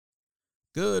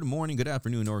Good morning, good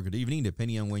afternoon, or good evening,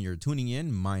 depending on when you're tuning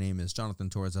in. My name is Jonathan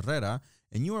Torres Herrera,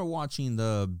 and you are watching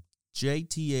the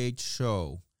JTH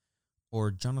show,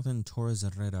 or Jonathan Torres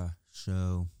Herrera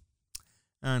show.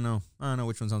 I don't know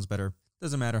which one sounds better.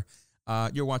 Doesn't matter.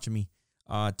 You're watching me.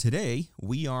 Today,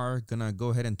 we are going to go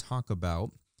ahead and talk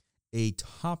about a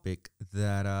topic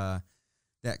that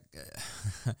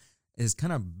is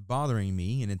kind of bothering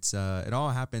me, and it all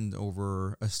happened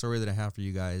over a story that I have for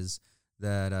you guys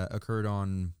that occurred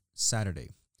on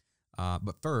Saturday.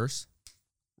 But first,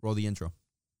 roll the intro.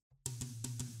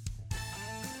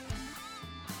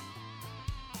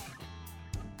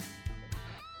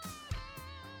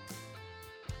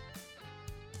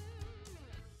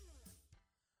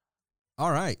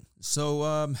 All right.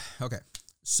 So, okay.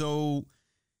 So,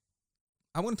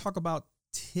 I want to talk about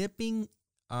tipping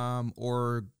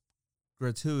or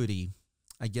gratuity.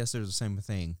 I guess they're the same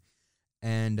thing.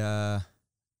 And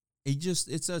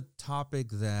it's a topic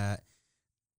that,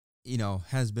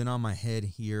 has been on my head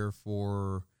here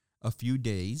for a few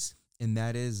days, and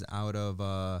that is out of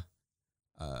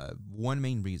one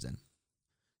main reason.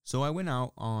 So I went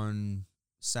out on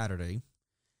Saturday,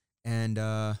 and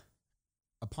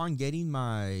upon getting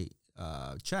my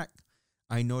check,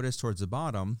 I noticed towards the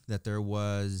bottom that there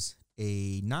was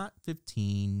a not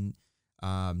 15,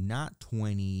 not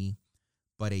 20,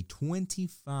 but a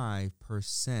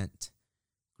 25%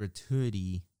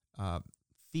 gratuity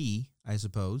fee, I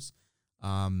suppose,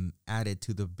 added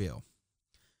to the bill.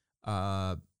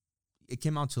 It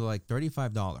came out to like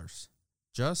 $35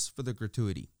 just for the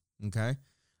gratuity. Okay.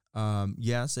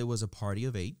 Yes, it was a party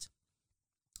of 8.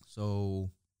 So,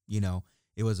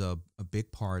 it was a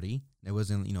big party. It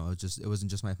wasn't, it wasn't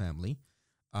just my family.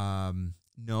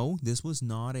 No, this was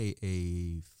not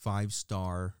a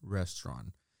 5-star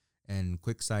restaurant. And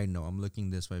quick side note, I'm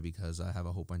looking this way because I have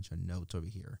a whole bunch of notes over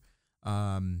here.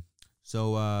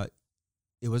 So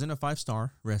it wasn't a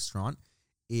 5-star restaurant.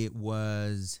 It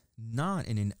was not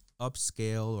in an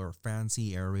upscale or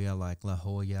fancy area like La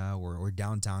Jolla or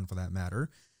downtown for that matter.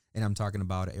 And I'm talking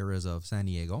about areas of San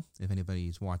Diego, if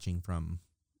anybody's watching from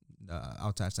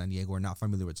outside San Diego or not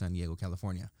familiar with San Diego,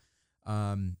 California.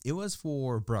 It was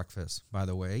for breakfast, by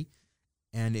the way,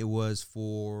 and it was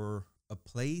for a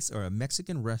place or a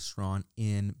Mexican restaurant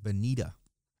in Bonita,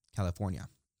 California.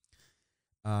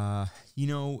 I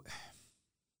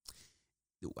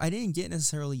didn't get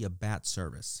necessarily a bad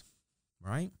service,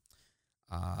 right?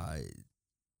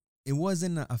 It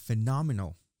wasn't a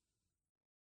phenomenal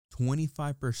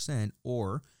 25%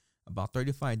 or about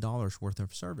 $35 worth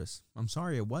of service. I'm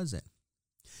sorry, it wasn't.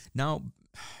 Now,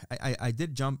 I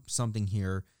did jump something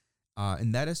here,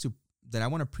 and that is that I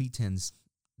want to pretend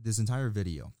this entire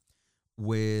video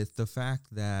with the fact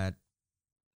that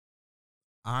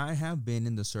I have been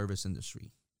in the service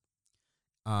industry,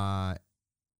 not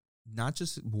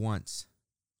just once,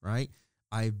 right?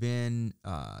 I've been,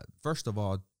 first of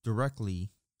all,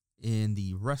 directly in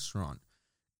the restaurant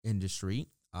industry.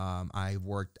 I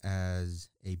worked as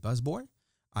a busboy.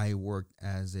 I worked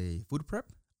as a food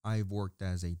prep. I've worked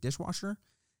as a dishwasher.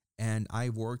 And I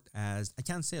worked as, I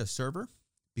can't say a server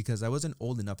because I wasn't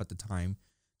old enough at the time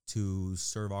to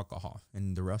serve alcohol.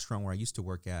 And the restaurant where I used to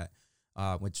work at,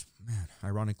 which, man,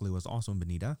 ironically was also in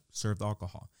Bonita, served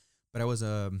alcohol. But I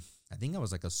think I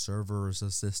was like a server's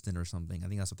assistant or something. I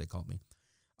think that's what they called me.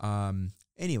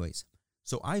 Anyways,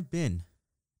 so I've been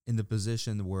in the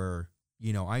position where,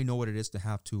 I know what it is to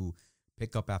have to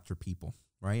pick up after people,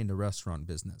 right, in the restaurant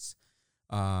business.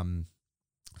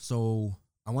 So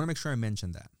I want to make sure I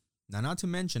mention that. Now, not to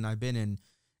mention, I've been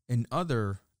in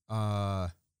other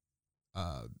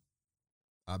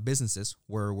businesses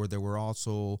where there were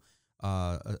also,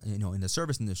 in the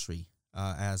service industry,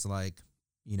 as like,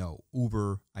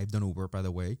 Uber. I've done Uber, by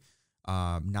the way,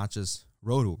 not just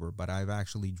road Uber, but I've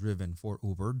actually driven for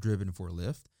Uber, driven for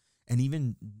Lyft, and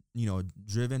even,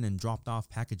 driven and dropped off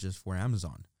packages for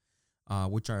Amazon,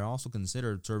 which I also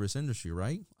consider service industry,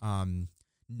 right?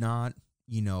 Not,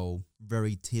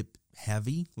 very tip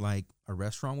heavy like a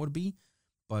restaurant would be,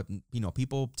 but,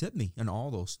 people tip me and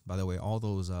all those, by the way, all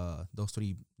those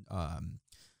 3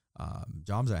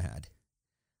 jobs I had.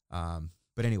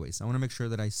 But anyways, I want to make sure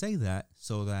that I say that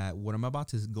so that what I'm about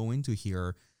to go into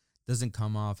here doesn't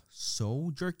come off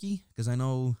so jerky, because I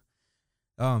know,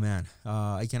 oh man,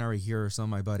 I can already hear some of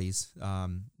my buddies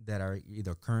that are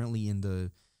either currently in the,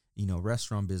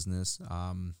 restaurant business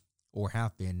or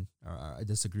have been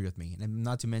disagree with me. And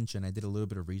not to mention, I did a little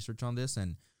bit of research on this,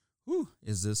 and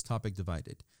is this topic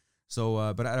divided?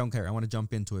 So, but I don't care. I want to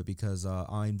jump into it because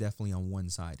I'm definitely on one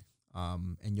side,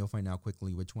 and you'll find out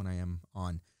quickly which one I am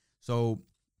on. So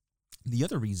the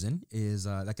other reason is,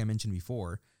 like I mentioned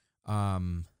before,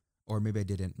 Or maybe I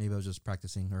didn't. Maybe I was just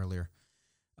practicing earlier.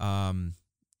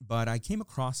 But I came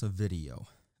across a video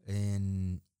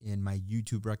in my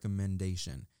YouTube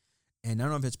recommendation, and I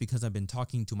don't know if it's because I've been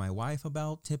talking to my wife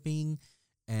about tipping,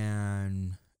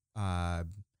 and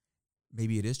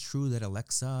maybe it is true that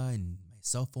Alexa and my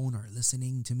cell phone are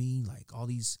listening to me, like all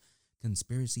these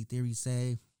conspiracy theories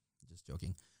say. Just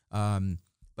joking.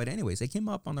 But anyways, it came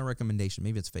up on the recommendation.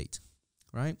 Maybe it's fate,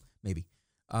 right? Maybe.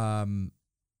 And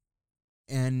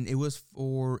it was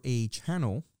for a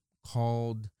channel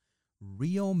called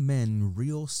Real Men,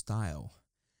 Real Style.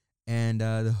 And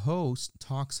the host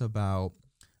talks about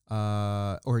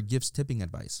or gives tipping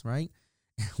advice, right?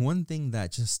 One thing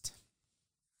that just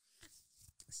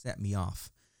set me off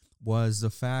was the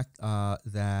fact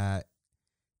that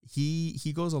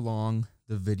he goes along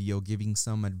the video giving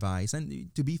some advice.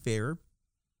 And to be fair,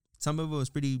 some of it was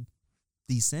pretty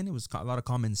decent. It was a lot of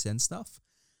common sense stuff.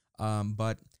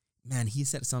 But man, he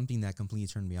said something that completely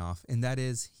turned me off. And that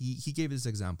is, he gave this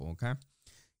example, okay?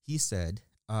 He said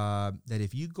that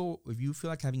if you feel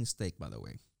like having steak, by the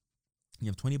way, you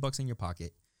have $20 in your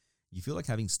pocket, you feel like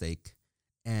having steak,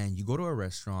 and you go to a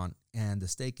restaurant and the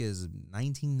steak is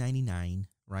 $19.99,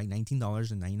 right?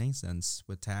 $19.99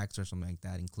 with tax or something like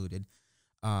that included.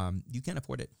 You can't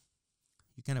afford it.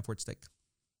 You can't afford steak.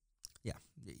 Yeah.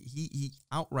 He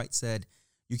outright said,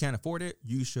 you can't afford it.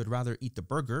 You should rather eat the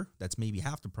burger. That's maybe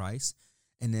half the price.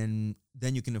 And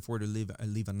then you can afford to leave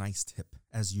a nice tip,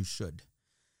 as you should.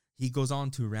 He goes on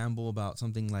to ramble about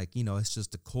something like, it's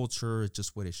just the culture. It's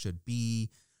just what it should be.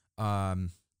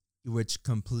 Which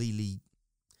completely,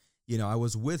 I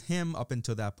was with him up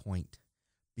until that point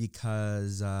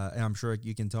because, and I'm sure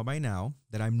you can tell by now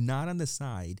that I'm not on the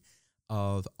side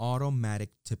of automatic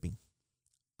tipping.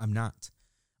 I'm not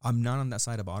on that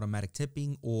side of automatic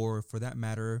tipping, or for that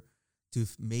matter, to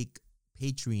make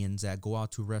Patreons that go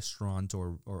out to restaurants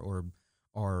or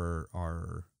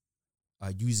are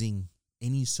using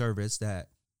any service that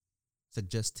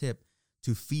suggests tip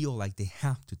to feel like they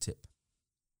have to tip.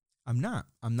 I'm not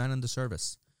in the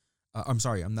service. I'm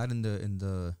sorry. I'm not in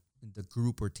the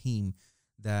group or team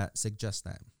that suggests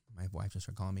that. My wife just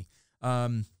started calling me.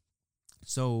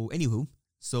 So anywho,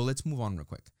 let's move on real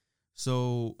quick.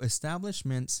 So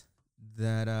establishments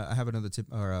that I have another tip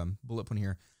or bullet point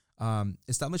here.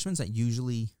 Establishments that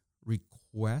usually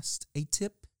request a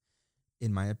tip,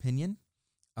 in my opinion,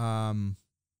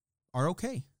 are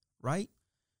okay, right?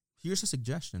 Here's a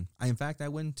suggestion. I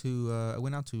went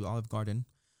out to Olive Garden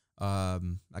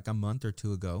like a month or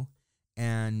two ago,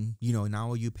 and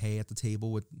now you pay at the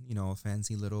table with a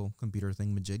fancy little computer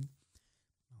thing majig.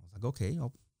 I was like, okay,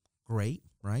 great,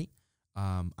 right?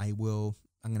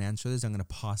 I'm gonna answer this. I'm gonna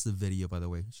pause the video. By the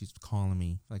way, she's calling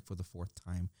me like for the fourth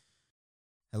time.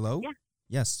 Hello? Yeah.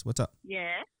 Yes. What's up?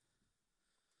 Yeah.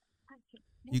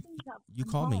 You I'm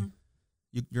called me. home.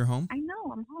 You're home? I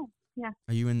know, I'm home. Yeah.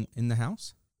 Are you in the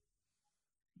house?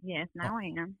 Yes, now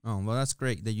I am. Oh, well, that's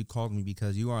great that you called me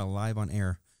because you are live on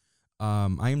air.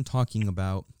 I am talking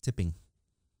about tipping.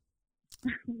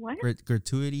 What?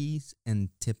 Gratuities and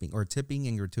tipping, or tipping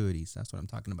and gratuities. That's what I'm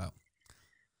talking about.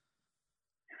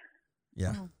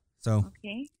 Yeah. Oh, So,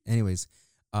 okay. anyways,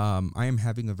 I am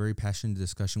having a very passionate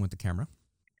discussion with the camera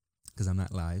because I'm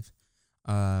not live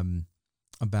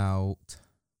about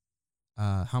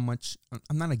how much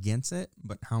I'm not against it,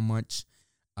 but how much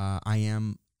I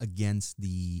am against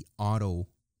the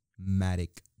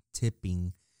automatic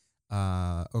tipping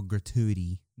or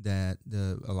gratuity that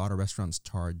a lot of restaurants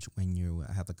charge when you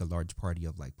have like a large party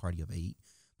of 8,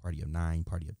 party of 9,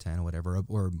 party of 10 or whatever,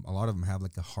 or a lot of them have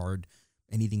like a hard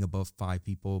anything above 5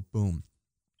 people, boom.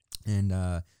 And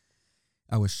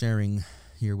I was sharing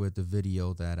here with the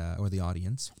video that or the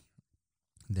audience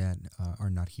that are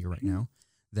not here right now,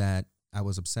 that I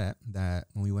was upset that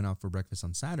when we went out for breakfast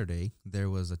on Saturday, there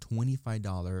was a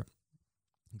 $25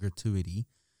 gratuity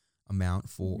amount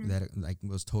for that, like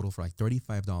was total for like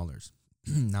 $35.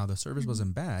 Now the service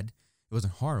wasn't bad, it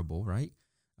wasn't horrible, right?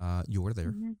 You were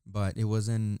there, but it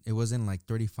wasn't like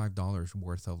 $35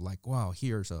 worth of like, wow,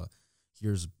 here's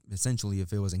essentially,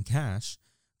 if it was in cash,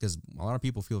 because a lot of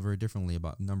people feel very differently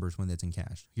about numbers when it's in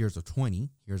cash. Here's a 20,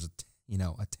 here's a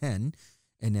 10,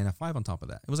 and then a 5 on top of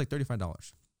that. It was like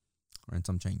 $35 or in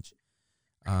some change.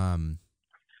 I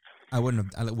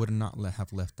would not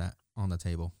have left that on the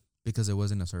table because it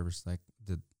wasn't a service like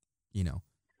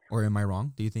or am I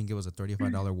wrong? Do you think it was a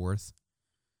 $35 worth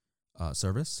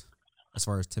service as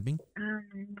far as tipping?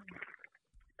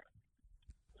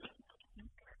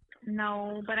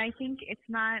 No, but I think it's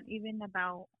not even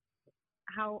about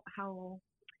how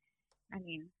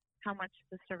much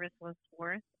the service was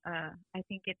worth. I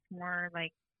think it's more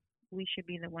like we should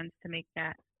be the ones to make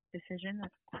that decision.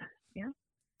 Yeah.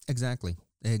 Exactly.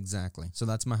 So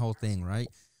that's my whole thing, right?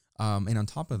 And on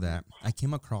top of that, I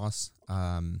came across.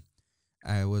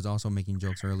 I was also making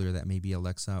jokes earlier that maybe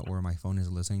Alexa or my phone is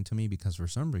listening to me because for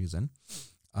some reason,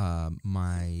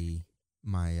 my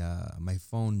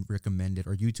phone recommended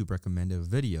or YouTube recommended a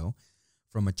video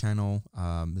from a channel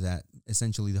that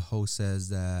essentially the host says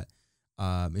that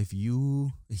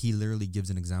he literally gives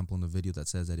an example in the video that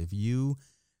says that if you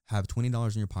have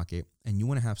 $20 in your pocket and you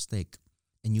want to have steak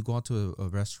and you go out to a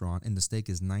restaurant and the steak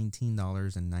is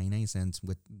 $19.99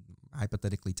 with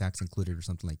hypothetically tax included or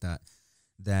something like that,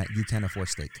 that you can't afford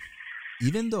steak.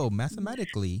 Even though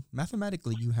mathematically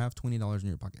you have $20 in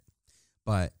your pocket,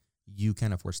 but you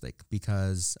can't afford steak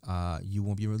because you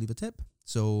won't be able to leave a tip.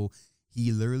 So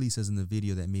he literally says in the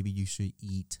video that maybe you should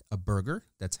eat a burger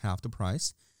that's half the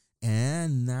price,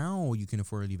 and now you can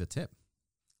afford to leave a tip.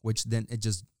 Which then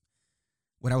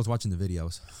when I was watching the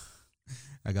videos,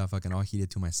 I got fucking all heated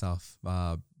to myself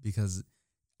because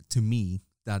to me,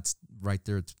 that's right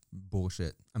there, it's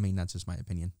bullshit. I mean, that's just my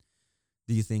opinion.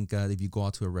 Do you think if you go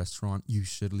out to a restaurant, you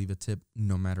should leave a tip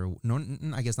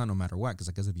I guess not no matter what, because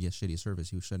I guess if you get shitty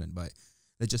service, you shouldn't. But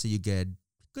let's just say you get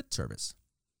good service.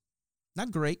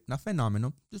 Not great, not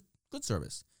phenomenal, just good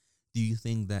service. Do you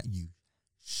think that you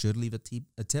should leave a tip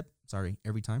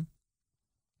every time?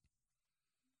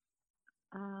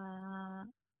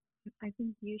 I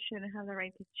think you should have the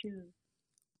right to choose.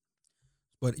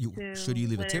 But should you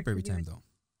leave a tip every time, though?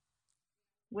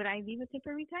 Would I leave a tip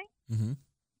every time? Mm-hmm.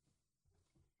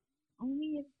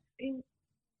 Only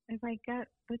if I got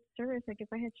good service. Like if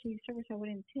I had shitty service, I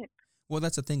wouldn't tip. Well,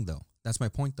 that's the thing, though. That's my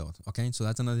point, though. Okay, so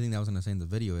that's another thing that I was going to say in the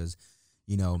video is,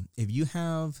 if you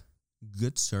have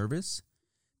good service,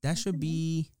 that should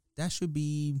be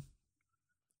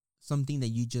something that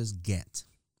you just get.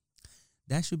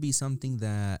 That should be something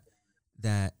that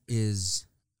is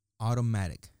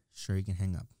automatic. Sure, you can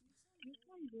hang up.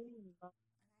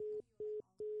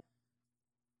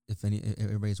 If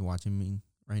everybody's watching me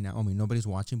right now, I mean, nobody's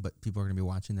watching, but people are going to be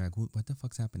watching. They're like, what the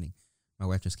fuck's happening? My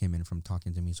wife just came in from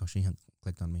talking to me, so she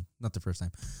clicked on me. Not the first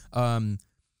time.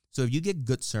 So if you get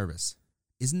good service,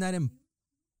 isn't that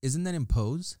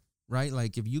imposed, right?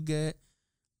 Like if you get,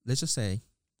 let's just say,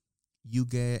 you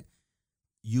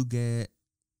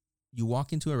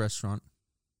walk into a restaurant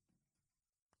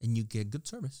and you get good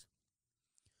service.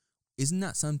 Isn't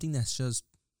that something that's just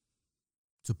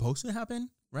supposed to happen,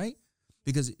 right?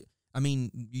 Because, I mean,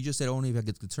 you just said only if I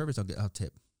get good service, I'll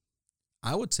tip.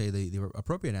 I would say the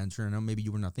appropriate answer, and I know maybe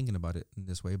you were not thinking about it in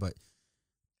this way, but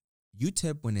you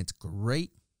tip when it's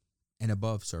great and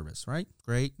above service, right?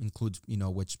 Great includes,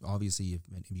 which obviously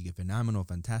if you get phenomenal,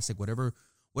 fantastic, whatever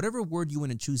word you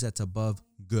want to choose that's above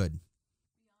good.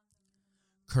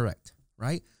 Correct,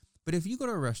 right? But if you go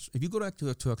to a restaurant, if you go to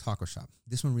a taco shop,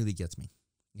 this one really gets me.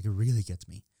 It really gets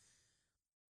me.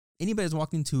 Anybody's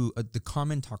walking to the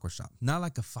common taco shop, not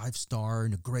like a 5-star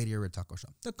in a great area taco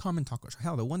shop, the common taco shop,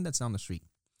 hell, the one that's down the street.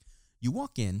 You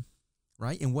walk in,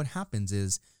 right? And what happens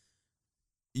is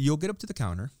you'll get up to the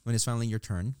counter when it's finally your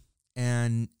turn,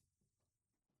 and,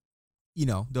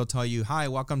 they'll tell you, hi,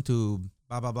 welcome to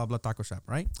blah, blah, blah, blah taco shop,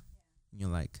 right? And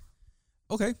you're like,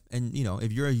 okay. And,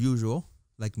 if you're a usual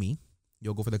like me,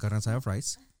 you'll go for the carne asada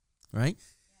fries, right?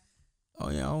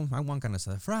 Yeah. Oh, I want carne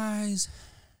asada fries.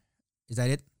 Is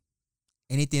that it?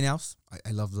 Anything else?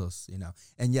 I love those,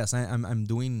 And yes, I'm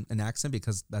doing an accent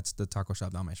because that's the taco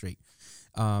shop down my street.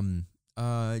 Yeah,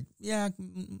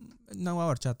 no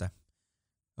horchata.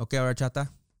 Okay, horchata.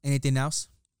 Anything else?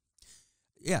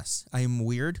 Yes, I'm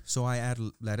weird, so I add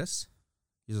lettuce.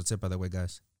 Here's a tip, by the way,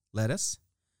 guys. Lettuce,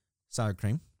 sour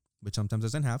cream, which sometimes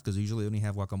doesn't have because usually only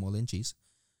have guacamole and cheese.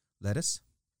 Lettuce,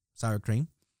 sour cream,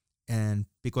 and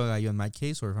pico de gallo in my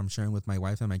case, or if I'm sharing with my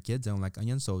wife and my kids, I don't like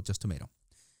onions, so just tomato.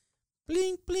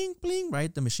 Bling, bling, bling,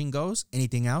 right? The machine goes.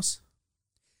 Anything else?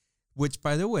 Which,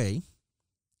 by the way,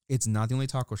 it's not the only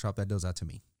taco shop that does that to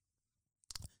me.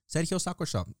 Sergio's Taco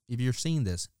Shop, if you're seeing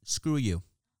this, screw you.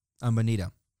 I'm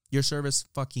Bonita. Your service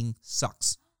fucking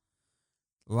sucks.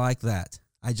 Like that.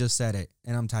 I just said it,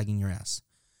 and I'm tagging your ass.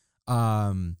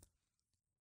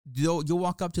 You'll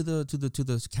walk up to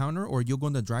the counter, or you'll go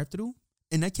in the drive-thru,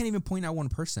 and I can't even point out one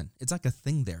person. It's like a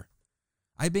thing there.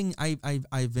 I've been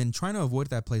trying to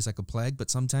avoid that place like a plague,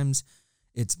 but sometimes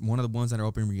it's one of the ones that are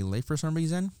open really late for some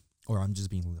reason, or I'm just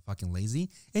being fucking lazy.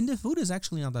 And the food is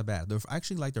actually not that bad. I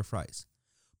actually like their fries,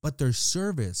 but their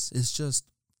service is just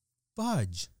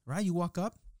fudge, right? You walk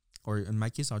up, or in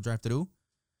my case, I'll drive through.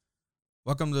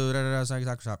 Welcome to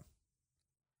Taco Shop.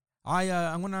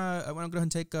 I wanna go ahead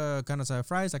and take kind of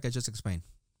fries like I just explained.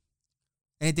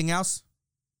 Anything else?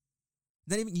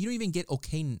 You don't even get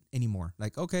okay anymore.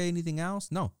 Like, okay, anything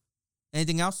else? No.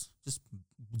 Anything else? Just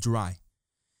dry.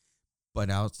 But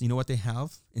else, you know what they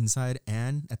have inside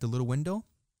and at the little window?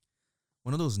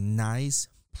 One of those nice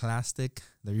plastic,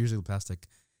 they're usually plastic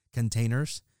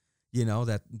containers,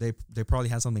 that they probably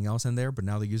had something else in there, but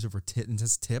now they use it for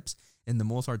just tips. And the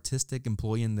most artistic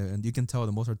employee and you can tell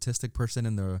the most artistic person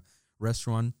in the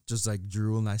restaurant just like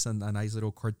drew a nice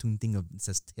little cartoon thing that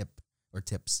says tip or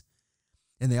tips.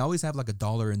 And they always have like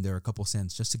 $1 in there, a couple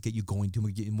cents, just to get you going,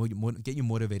 to get you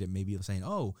motivated. Maybe of saying,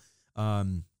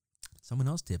 someone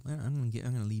else tip. I'm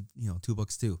gonna leave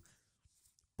 $2 too,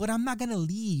 but I'm not gonna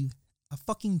leave a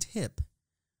fucking tip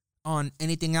on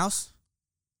anything else.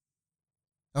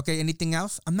 Okay, anything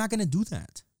else? I'm not gonna do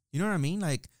that. You know what I mean?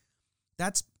 Like,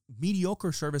 that's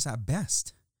mediocre service at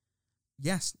best.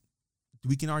 Yes,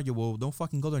 we can argue, well, don't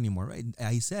fucking go there anymore, right?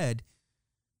 I said,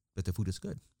 but the food is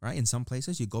good, right? In some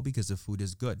places, you go because the food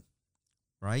is good,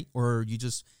 right? Or you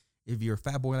just, if you're a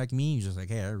fat boy like me, you're just like,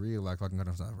 hey, I really like fucking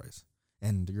cut salad rice.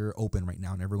 And you're open right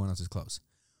now and everyone else is closed.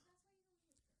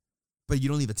 But you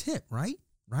don't leave a tip, right?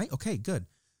 Right? Okay, good.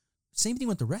 Same thing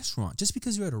with the restaurant. Just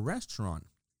because you're at a restaurant,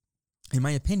 in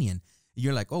my opinion,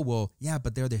 you're like, oh, well, yeah,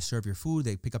 but there they serve your food.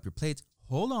 They pick up your plates.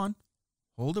 Hold on.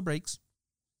 Hold the brakes.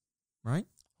 Right?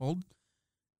 Hold.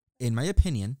 In my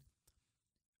opinion,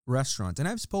 restaurants, and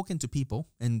I've spoken to people,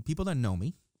 and people that know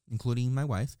me, including my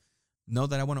wife, know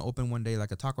that I want to open one day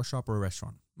like a taco shop or a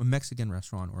restaurant, a Mexican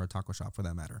restaurant or a taco shop for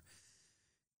that matter.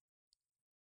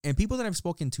 And people that I've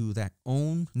spoken to that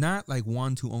own, not like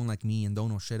want to own like me and don't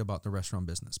know shit about the restaurant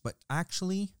business, but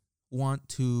actually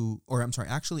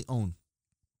actually own,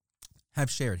 have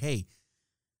shared, hey,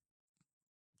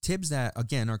 tips that,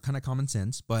 again, are kind of common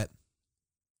sense, but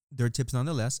they're tips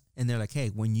nonetheless. And they're like, hey,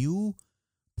 when you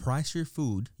price your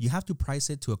food, you have to price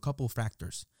it to a couple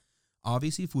factors.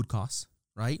 Obviously, food costs,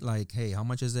 right? Like, hey, how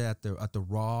much is it at the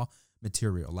raw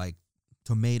material? Like,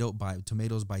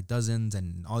 tomatoes by dozens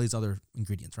and all these other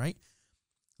ingredients, right?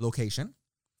 Location,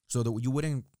 so that you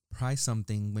wouldn't price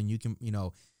something when you can,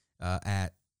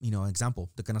 at, example,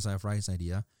 the canasta of rice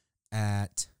idea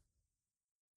at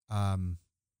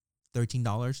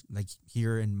 $13, like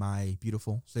here in my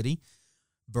beautiful city,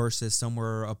 versus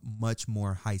somewhere up much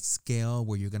more high scale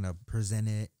where you're gonna present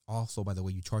it. Also, by the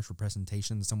way, you charge for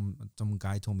presentation. Some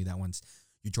guy told me that once.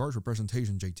 You charge for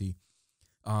presentation, JT.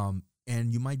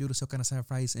 And you might be able to sell canasta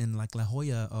fries in like La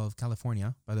Jolla of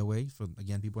California, by the way. For,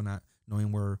 again, people not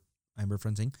knowing where I'm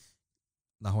referencing,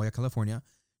 La Jolla, California.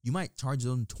 You might charge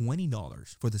them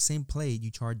 $20 for the same plate you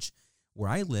charge where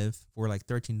I live for like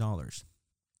 $13,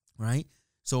 right?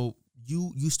 So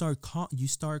you start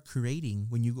creating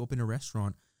when you open a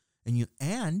restaurant, and you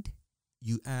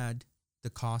add the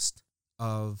cost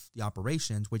of the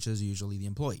operations, which is usually the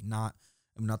employee, not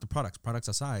the products. Products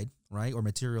aside, right, or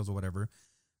materials or whatever.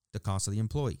 The cost of the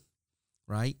employee,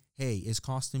 right? Hey, it's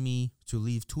costing me to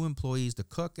leave 2 employees, the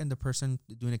cook and the person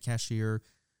doing a cashier,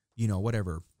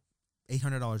 whatever,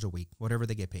 $800 a week, whatever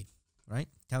they get paid, right?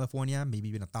 California, maybe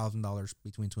even $1,000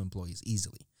 between 2 employees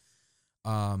easily.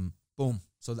 Boom.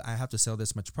 So I have to sell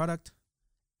this much product,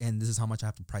 and this is how much I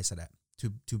have to price it at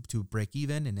to break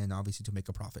even, and then obviously to make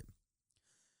a profit.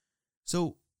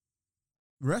 So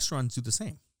restaurants do the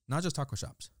same, not just taco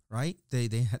shops, right?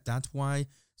 That's why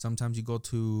sometimes you go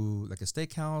to like a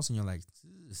steakhouse and you're like,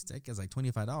 the steak is like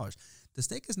 $25. The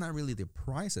steak is not really the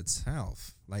price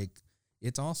itself. Like,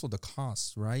 it's also the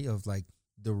cost, right, of like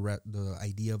the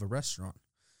idea of a restaurant.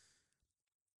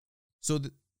 So,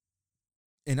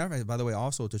 and by the way,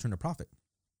 also to turn a profit.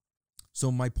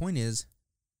 So my point is,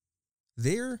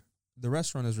 the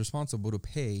restaurant is responsible to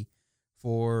pay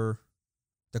for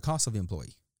the cost of the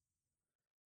employee.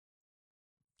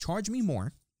 Charge me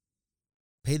more.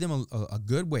 Pay them a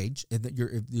good wage. If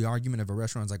the argument of a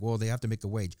restaurant is like, well, they have to make a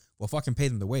wage. Well, fucking pay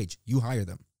them the wage. You hire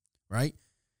them, right?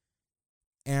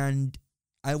 And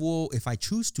I will, if I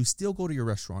choose to still go to your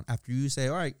restaurant after you say,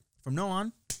 all right, from now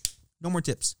on, no more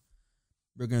tips.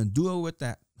 We're going to do it with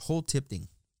that whole tip thing.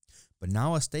 But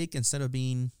now a steak, instead of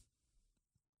being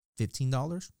 $15,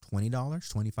 $20,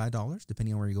 $25,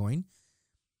 depending on where you're going,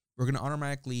 we're going to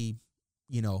automatically,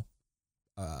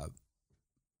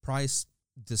 price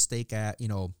the steak at,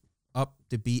 up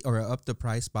the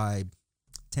price by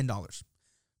 $10.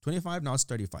 $25, now it's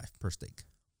 $35 per steak.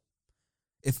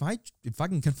 If I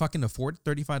can fucking afford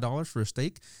 $35 for a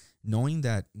steak, knowing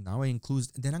that now it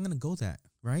includes, then I'm gonna go that,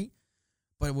 right?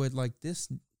 But with like this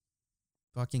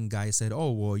fucking guy said,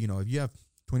 oh well, if you have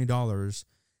 $20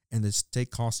 and the steak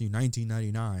costs you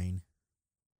 $19.99,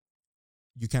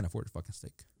 you can't afford a fucking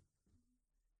steak.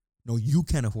 No, you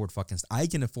can't afford fucking steak. I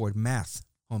can afford math,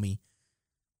 homie.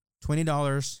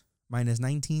 $20 minus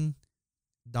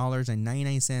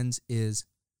 $19.99 is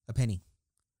a penny.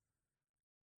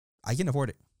 I can afford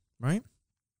it, right?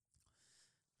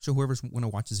 So whoever's going to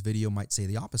watch this video might say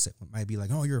the opposite. It might be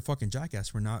like, oh, you're a fucking jackass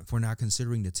for not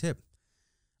considering the tip.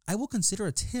 I will consider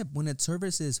a tip when its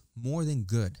service is more than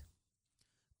good.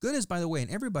 Good is, by the way,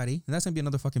 and everybody, and that's going to be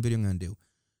another fucking video I'm going to do.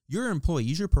 You're an employee.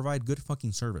 You should provide good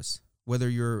fucking service. Whether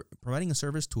you're providing a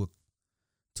service to a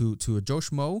Joe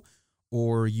Schmo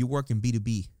or you work in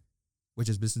B2B, which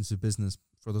is business to business,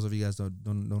 for those of you guys that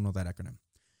don't know that acronym.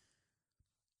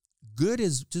 Good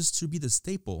is just to be the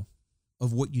staple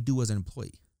of what you do as an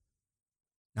employee.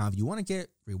 Now, if you want to get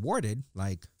rewarded,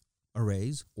 like a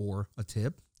raise or a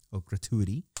tip or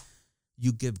gratuity,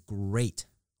 you give great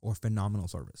or phenomenal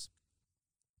service,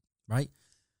 right?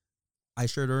 I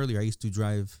shared earlier, I used to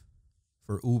drive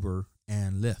for Uber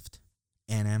and Lyft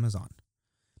and Amazon,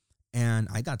 and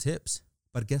I got tips.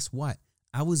 But guess what?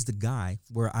 I was the guy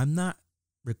where I'm not,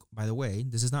 by the way,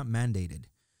 this is not mandated.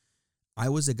 I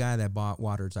was the guy that bought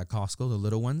waters at Costco, the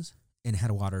little ones, and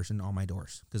had waters in all my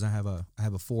doors because I have a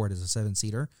Ford as a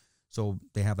 7-seater, so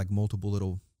they have like multiple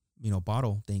little,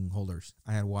 bottle thing holders.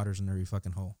 I had waters in every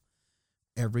fucking hole.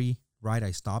 Every ride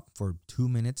I stopped for 2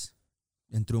 minutes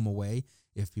and threw them away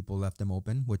if people left them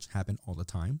open, which happened all the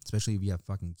time, especially if you have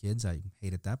fucking kids. I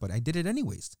hated that, but I did it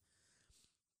anyways.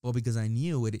 Well, because I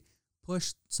knew it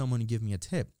pushed someone to give me a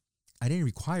tip. I didn't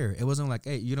require it. It wasn't like,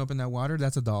 hey, you can open that water?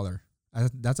 That's $1.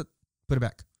 Put it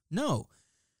back. No,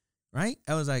 right?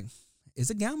 I was like, it's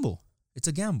a gamble. It's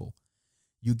a gamble.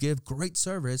 You give great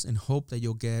service and hope that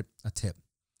you'll get a tip.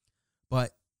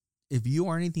 But if you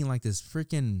are anything like this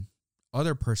freaking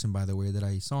other person, by the way, that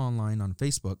I saw online on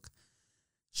Facebook,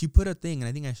 she put a thing, and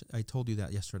I think I told you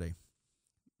that yesterday.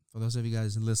 For those of you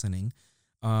guys listening,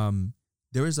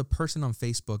 there is a person on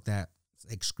Facebook that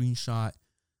like screenshot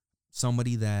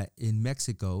somebody that in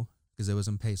Mexico, because it was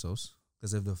in pesos,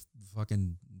 because of the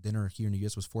fucking dinner here in the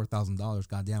U.S. was $4,000.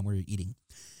 Goddamn, where are you eating?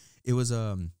 It was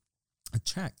a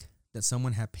check that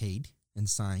someone had paid and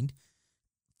signed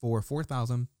for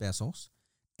 4,000 pesos,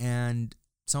 and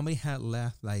somebody had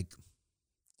left like,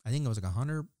 I think it was like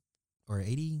 100 or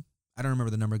 80. I don't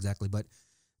remember the number exactly, but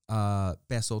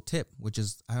peso tip, which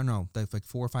is, I don't know, like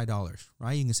 $4 or $5,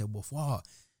 right? You can say, well,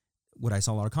 what I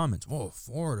saw a lot of comments,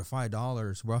 $4 to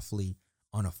 $5 roughly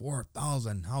on a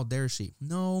 4,000. How dare she?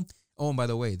 No. Oh, and by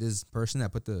the way, this person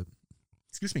that put the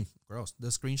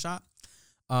screenshot,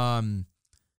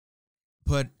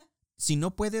 put, si no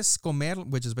puedes comer,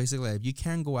 which is basically if you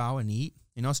can't go out and eat,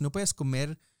 si no puedes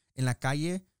comer en la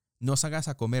calle, no salgas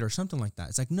a comer or something like that.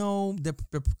 It's like, no,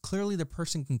 clearly the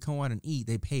person can go out and eat.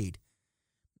 They paid.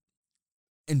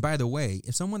 And by the way,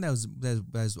 if someone that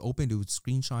was open to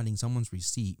screenshotting someone's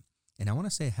receipt, and I want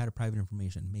to say it had a private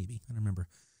information, maybe, I don't remember,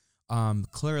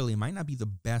 clearly might not be the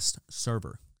best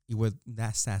server with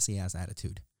that sassy ass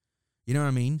attitude. You know what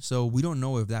I mean? So we don't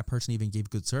know if that person even gave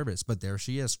good service, but there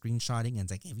she is screenshotting and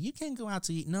it's like, if you can't go out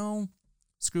to eat, no,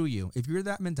 screw you. If you're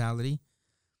that mentality,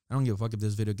 I don't give a fuck if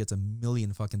this video gets 1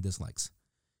 million fucking dislikes.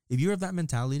 If you have that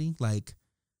mentality, like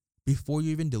before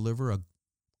you even deliver a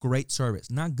great service,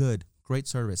 not good, great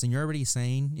service, and you're already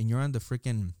saying, and you're on the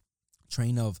freaking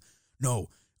train of no,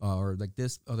 or like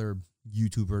this other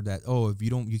YouTuber that, oh, if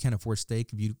you can't afford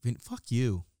steak, fuck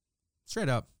you. Straight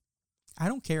up. I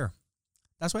don't care.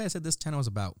 That's why I said this channel is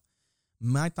about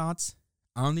my thoughts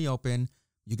on the open.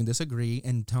 You can disagree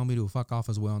and tell me to fuck off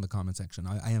as well in the comment section.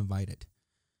 I invite it.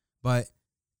 But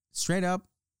straight up,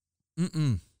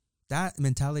 that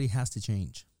mentality has to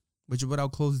change, which is what I'll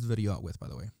close the video out with, by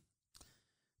the way.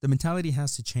 The mentality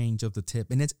has to change of the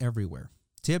tip, and it's everywhere.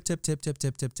 Tip,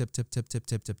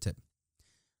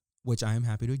 which I am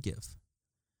happy to give.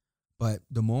 But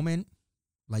the moment,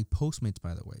 like Postmates,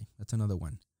 by the way, that's another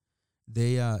one.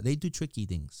 They do tricky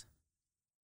things.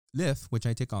 Lyft, which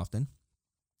I take often,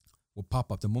 will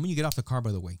pop up. The moment you get off the car,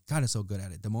 by the way, God is so good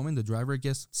at it. The moment the driver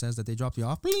says that they dropped you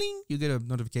off, bling, you get a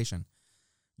notification.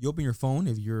 You open your phone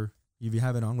if you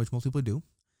have it on, which most people do.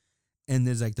 And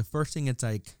there's like the first thing, it's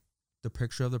like the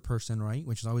picture of the person, right?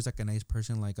 Which is always like a nice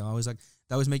person. Like always like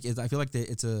that always make it. I feel like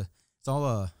it's all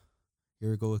a, here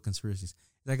we go with conspiracies.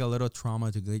 It's like a little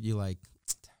trauma to get you like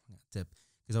tip.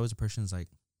 Because always a person's like,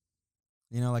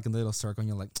 like a little circle and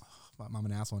you're like, oh, I'm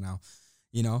an asshole now.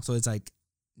 So it's like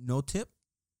no tip,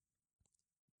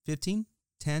 15,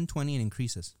 10, 20, and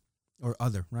increases. Or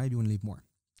other, right? If you want to leave more.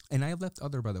 And I have left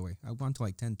other, by the way. I've gone to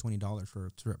like $10, $20 for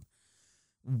a trip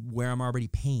where I'm already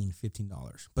paying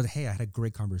 $15. But hey, I had a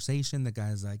great conversation. The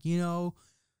guy's like,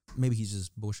 maybe he's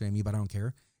just bullshitting me, but I don't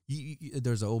care.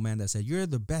 There's an old man that said, you're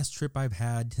the best trip I've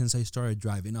had since I started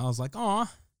driving. I was like,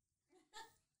 aw.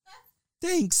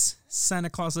 Thanks, Santa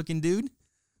Claus looking dude.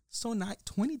 So nice.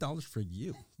 $20 for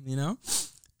you. You know,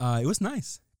 it was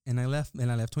nice. And I left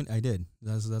 20. I did.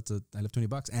 I left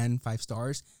 $20 and 5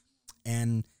 stars,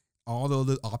 and all the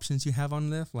other options you have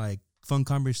on Lyft, like fun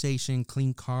conversation,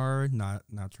 clean car. Not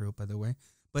true, by the way.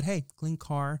 But hey, clean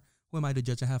car. Who am I to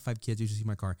judge? I have 5 kids. You should see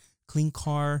my car. Clean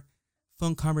car,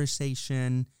 fun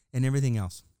conversation, and everything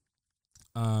else.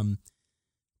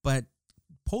 But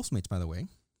Postmates, by the way,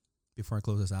 before I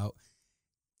close this out,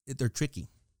 they're tricky.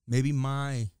 Maybe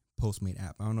my Postmate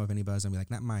app. I don't know if anybody's gonna be like,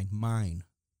 not mine,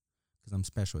 because I'm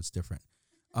special. It's different.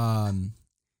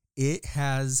 It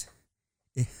has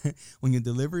when they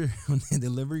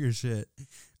deliver your shit.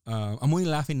 I'm only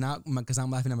laughing not because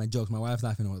I'm laughing at my jokes. My wife's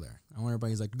laughing over there. I want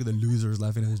everybody's like, look at the losers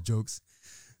laughing at his jokes.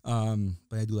 But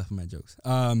I do laugh at my jokes.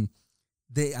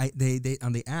 They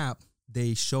on the app,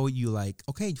 they show you like,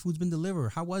 okay, food's been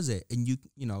delivered. How was it? And you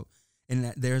know,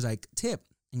 and there's like tip,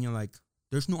 and you're like,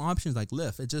 there's no options like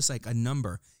Lyft. It's just like a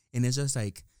number, and it's just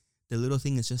like the little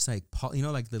thing is just like, you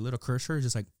know, like the little cursor is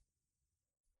just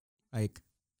like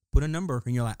put a number,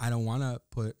 and you're like, I don't want to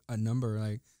put a number.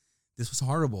 Like, this was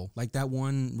horrible. Like that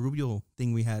one Rubio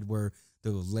thing we had where it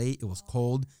was late, it was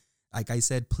cold. Like I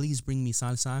said, please bring me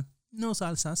salsa. No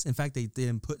salsas. In fact, they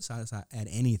didn't put salsa at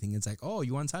anything. It's like, oh,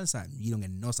 you want salsa? You don't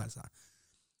get no salsa.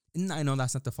 And I know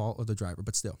that's not the fault of the driver,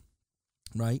 but still,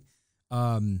 right?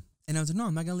 And I was like, no,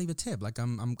 I'm not gonna leave a tip. Like I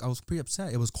was pretty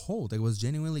upset. It was cold. It was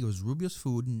Rubio's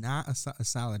food, not a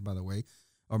salad, by the way,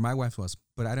 or my wife was.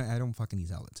 But I don't fucking eat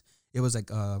salads. It was like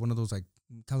one of those like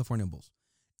California bowls,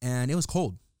 and it was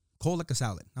cold like a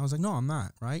salad. I was like, no, I'm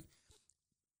not, right?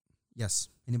 Yes,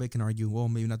 anybody can argue. Well,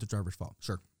 maybe not the driver's fault.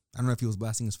 Sure, I don't know if he was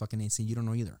blasting his fucking AC. You don't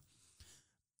know either.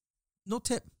 No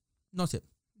tip.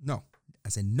 No. I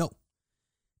said no.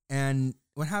 And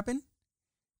what happened?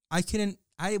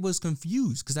 I was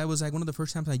confused because I was like, one of the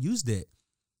first times I used it,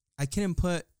 I couldn't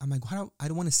put, I'm like, I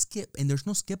don't want to skip. And there's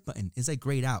no skip button. It's like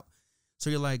grayed out.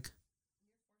 So you're like,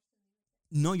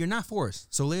 no, you're not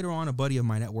forced. So later on, a buddy of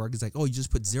mine at work is like, oh, you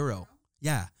just put 0.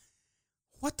 Yeah.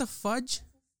 What the fudge?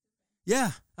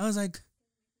 Yeah. I was like,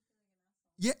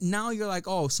 yeah. Now you're like,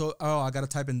 I got to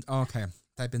type in,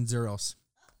 type in zeros.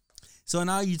 So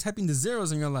now you're typing the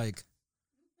zeros and you're like,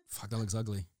 fuck, that looks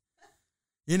ugly.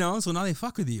 You know, so now they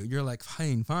fuck with you. You're like,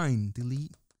 fine,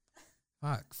 delete.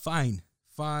 Fuck, fine.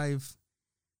 5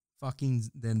 fucking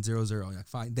then 0. Like,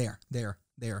 fine, there.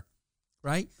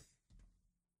 Right?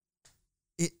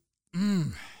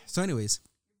 So anyways,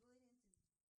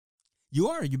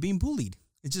 you're being bullied.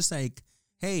 It's just like,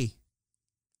 hey,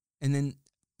 and then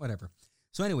whatever.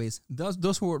 So anyways,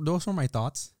 those were my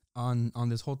thoughts on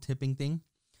this whole tipping thing.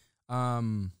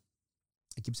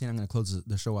 I keep saying I'm gonna close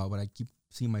the show out, but I keep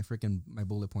seeing my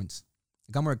bullet points.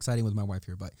 I got more exciting with my wife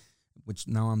here, but which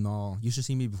now I'm all. You should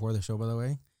see me before the show, by the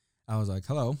way. I was like,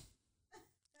 hello,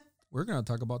 we're gonna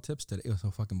talk about tips today. It was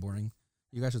so fucking boring.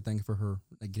 You guys should thank for her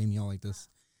like getting me all like this.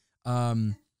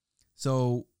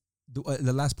 So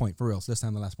the last point for real. So this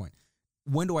time the last point.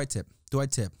 When do I tip?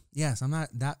 Yes, I'm not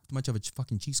that much of a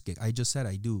fucking cheapskate. I just said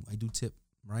I do tip,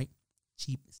 right?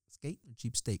 Cheapskate or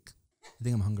cheap steak? I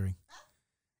think I'm hungry.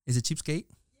 Is it cheapskate?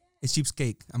 Yeah. It's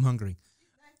cheapskate. I'm hungry.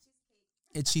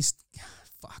 It's cheese.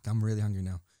 Fuck, I'm really hungry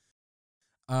now.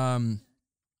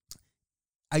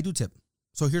 I do tip.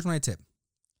 So here's when I tip.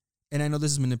 And I know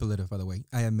this is manipulative, by the way.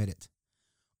 I admit it.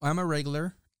 I'm a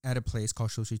regular at a place called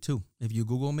Sushi 2. If you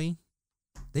Google me,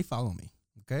 they follow me.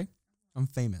 Okay? I'm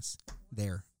famous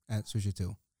there at Sushi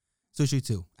 2. Sushi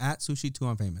 2. At Sushi 2,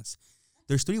 I'm famous.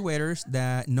 There's 3 waiters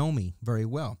that know me very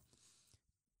well.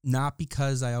 Not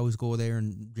because I always go there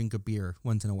and drink a beer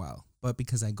once in a while, but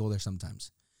because I go there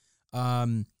sometimes.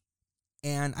 And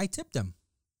I tip them.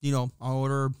 You know, I'll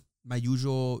order my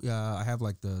usual, I have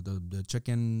like the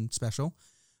chicken special.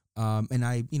 And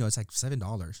it's like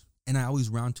 $7. And I always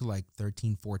round to like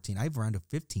 13, 14. I've rounded to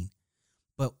 15.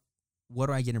 But what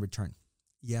do I get in return?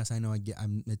 Yes, I know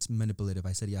it's manipulative.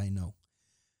 I said, yeah, I know.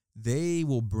 They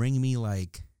will bring me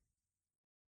like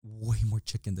way more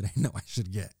chicken than I know I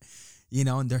should get. You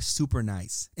know, and they're super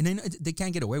nice. And they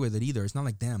can't get away with it either. It's not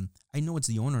like them. I know it's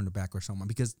the owner in the back or someone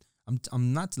because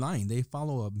I'm not lying. They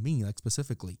follow me like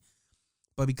specifically.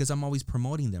 But because I'm always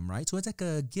promoting them, right? So it's like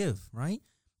a give, right?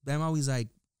 But I'm always like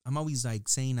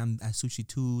saying I'm at Sushi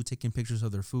 2, taking pictures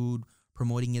of their food,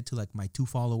 promoting it to like my 2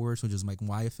 followers, which is my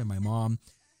wife and my mom,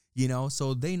 you know?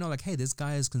 So they know like, hey, this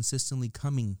guy is consistently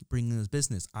coming, bringing his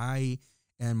business. I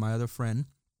and my other friend,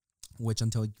 which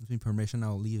until he gives me permission,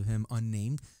 I'll leave him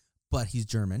unnamed, but he's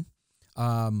German.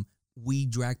 We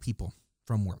drag people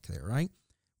from work there, right?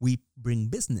 We bring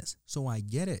business. So I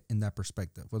get it in that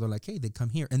perspective where they're like, hey, they come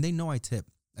here and they know I tip.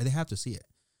 They have to see it,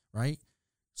 right?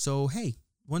 So hey,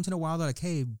 once in a while they're like,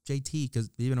 hey JT, because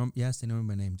even yes they know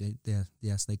my name.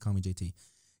 Yes, they call me JT.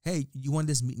 Hey, you want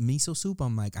this miso soup?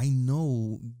 I'm like, I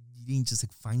know you didn't just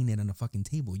like find it on a fucking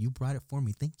table. You brought it for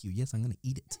me. Thank you. Yes, I'm gonna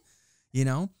eat it. You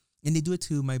know, and they do it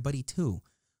to my buddy too.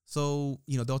 So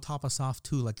they'll top us off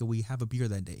too. Like if we have a beer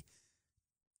that day,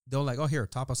 they'll like, oh here,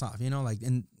 top us off. Like,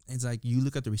 and it's like you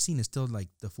look at the receipt, it's still like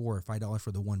the $4 or $5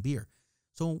 for the one beer.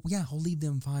 So yeah, I'll leave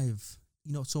them five.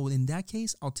 So in that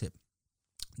case, I'll tip.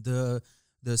 The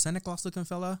Santa Claus looking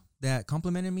fella that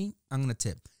complimented me, I'm gonna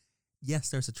tip. Yes,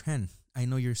 there's a trend. I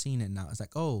know you're seeing it now. It's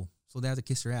like, oh, so they have to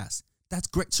kiss your ass. That's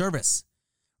great service,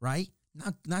 right?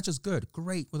 Not just good,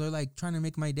 great. Well, they're like trying to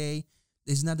make my day.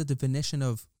 Isn't that the definition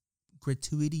of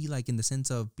gratuity? Like in the sense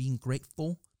of being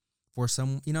grateful for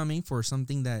some, you know what I mean? For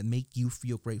something that make you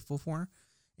feel grateful for.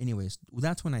 Anyways,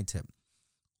 that's when I tip.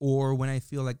 Or when I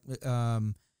feel like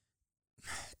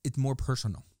it's more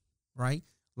personal, right?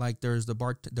 Like there's a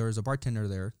bartender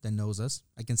there that knows us.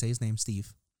 I can say his name,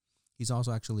 Steve. He's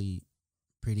also actually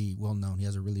pretty well known. He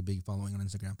has a really big following on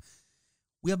Instagram.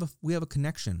 We have a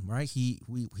connection, right? He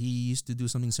used to do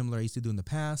something similar I used to do in the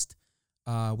past.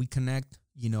 We connect,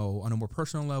 on a more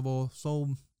personal level. So,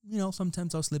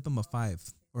 sometimes I'll slip him a 5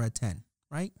 or a 10,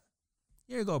 right?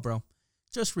 Here you go, bro.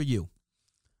 Just for you.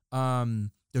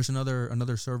 There's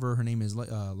another server. Her name is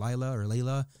Lila or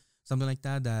Layla, something like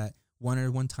that. That wanted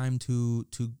one time to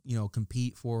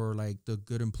compete for like the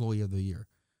good employee of the year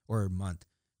or month.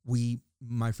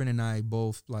 My friend and I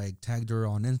both like tagged her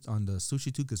on the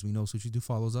Sushi 2 because we know Sushi 2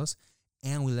 follows us,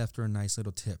 and we left her a nice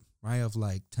little tip, right, of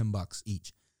like $10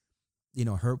 each.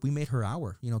 We made her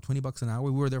hour, $20 an hour.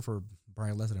 We were there for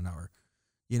probably less than an hour,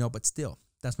 but still,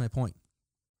 that's my point.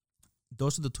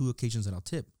 Those are the two occasions that I'll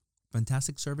tip.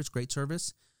 Fantastic service, great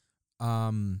service,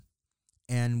 and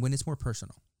when it's more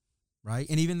personal, right?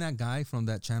 And even that guy from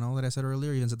that channel that I said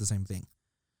earlier even said the same thing,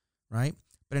 right?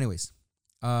 But anyways,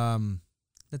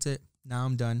 that's it. Now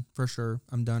I'm done for sure.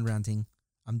 I'm done ranting.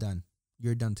 I'm done.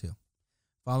 You're done too.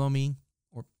 Follow me,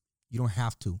 or you don't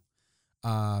have to.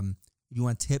 If you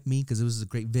want to tip me because it was a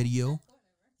great video,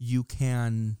 you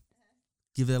can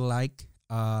give it a like,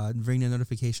 ring the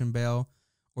notification bell,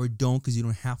 or don't because you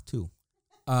don't have to.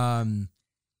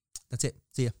 That's it.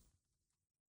 See ya.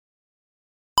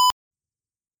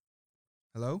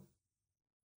 Hello?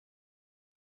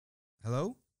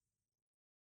 Hello?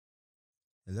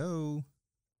 Hello?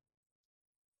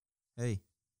 Hey.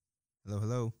 Hello,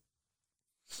 hello.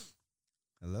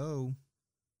 Hello?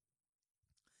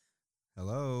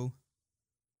 Hello?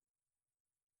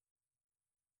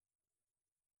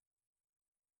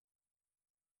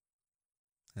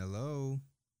 Hello?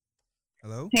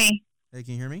 Hello? Hey. Hey,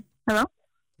 can you hear me? Hello?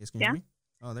 Yes, can you Yeah? hear me?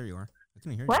 Oh, there you are. I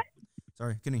couldn't hear you. What?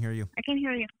 Sorry, couldn't hear you. I can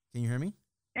hear you. Can you hear me?